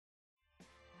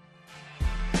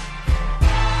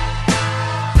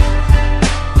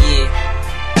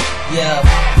Yeah,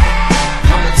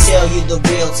 I'ma tell you the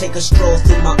real, take a stroll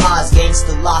through my eyes.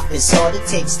 Gangsta life is all it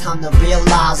takes time to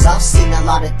realize. I've seen a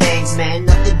lot of things, man,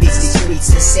 nothing beats these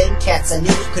streets. The same cats I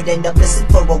knew could end up missing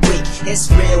for a week.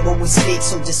 It's real when we speak,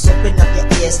 so just open up your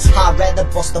ears. I'd rather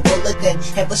bust a bullet than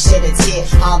ever shed a tear.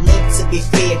 I live to be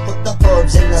feared, put the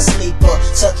herbs in the sleeper.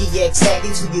 Chuckie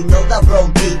Akenz, who you know that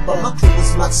roll deeper. My crew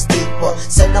is much steeper,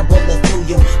 send a bullet through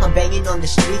you. I'm banging on the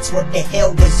streets, what the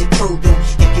hell does your crew do?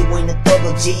 If you ain't a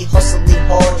thorough G, hustling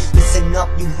hard, listen up,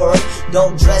 you heard.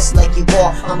 Don't dress like you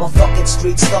are, I'm a fucking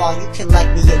street star. You can like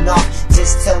me or not,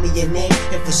 just tell me your name,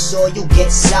 and for sure you'll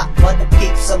get shot by the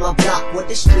peeps on my block. With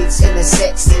the streets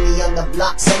intersect, see me on the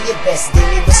block, send your best, give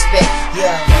me respect,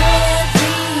 yeah.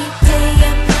 Every day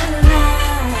of my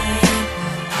life,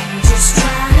 I'm just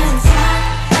trying to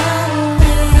find a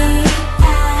way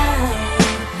out.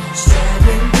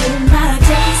 Struggling through my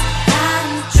days, I'm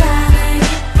trying to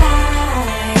get by.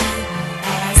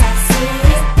 As I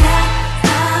sit back,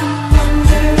 I'm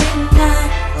wondering why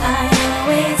I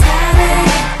always have it.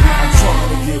 I'm trying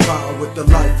to get by with the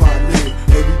life I live.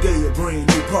 Every day a brand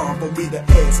new problem for me to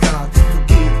ask God to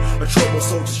forgive. A troubled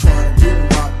soldier's trying to do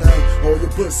my thing. All your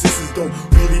blood sisters don't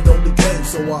really know the game,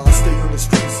 so I stay on the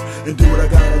streets and do what I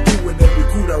gotta do. And every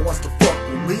crew that wants to fuck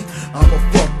with me, I'ma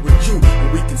fuck with you,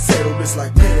 and we can settle this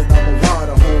like men. I'm a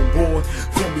rider, homeboy,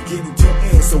 from beginning to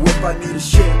end. So if I need to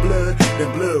shed blood, then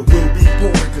blood will be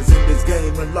pouring. Cause in this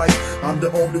game of life, I'm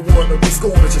the only one to be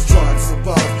scorned, just trying to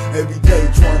survive. Every day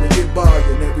trying to get by,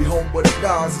 and every home but it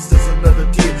dies, it's just another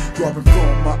tear dropping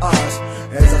from my eyes.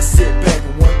 As I sit back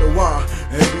and wonder why,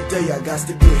 every day I got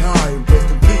to get high. And rest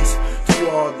in peace to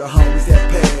all the homies that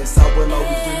passed. I will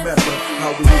always remember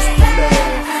how we used to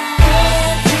laugh.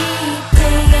 Every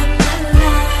day of my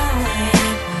life,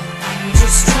 I'm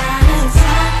just trying to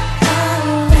find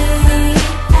a way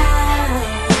out.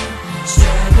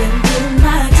 Struggling through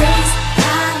my days,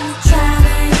 I'm trying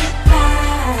to get by.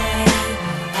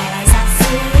 As I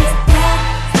sit back,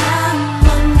 I'm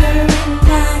wondering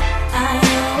why I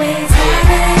always have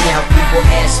it. Now people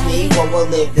ask me, what will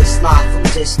live this life? I'm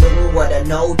just doing what I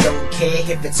know, don't care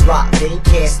if it's rock, then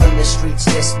cast on the streets,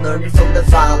 just learning from the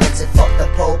violence. And fuck the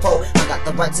popo, I got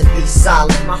the right to be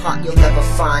silent. My heart, you'll never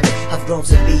find it. I've grown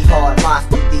to be hard, life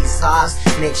with these highs,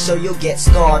 make sure you'll get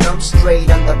scarred. I'm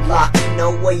straight on the block, you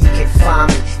know where you can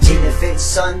find me. Jane-Finch,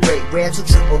 sun rate, rare to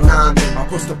 999 me. I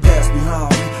push the past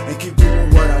behind me and keep doing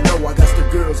what I know. I got the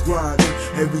girls grinding.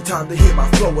 Every time they hear my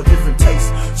flow, a different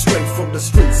taste. Straight from the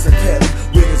streets of Cali,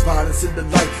 where there's violence in the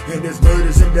light and there's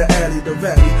murders in the alley, the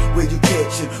valley where you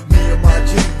catch it. Me and my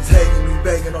G's hanging and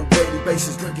banging on daily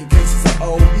basis, drinking cases of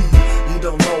OE. You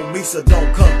don't know me, so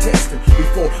don't come testing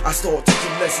before I start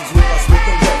teaching lessons with my Smith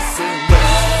and Wesson.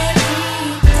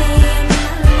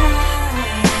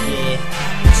 Yeah,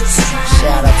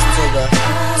 shout out to the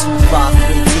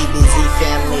 253 TBZ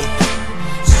family,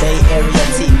 Bay Area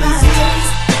TBZ,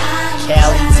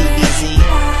 Cali TBZ,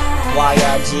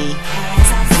 YRG,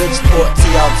 Bridgeport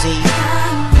TLG,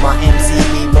 my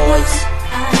MCB boys,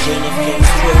 Jane-Finch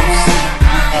crews,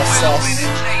 SS,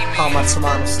 all my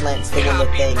Toronto slants doing their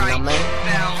thing, you know what I mean?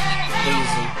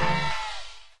 Easy.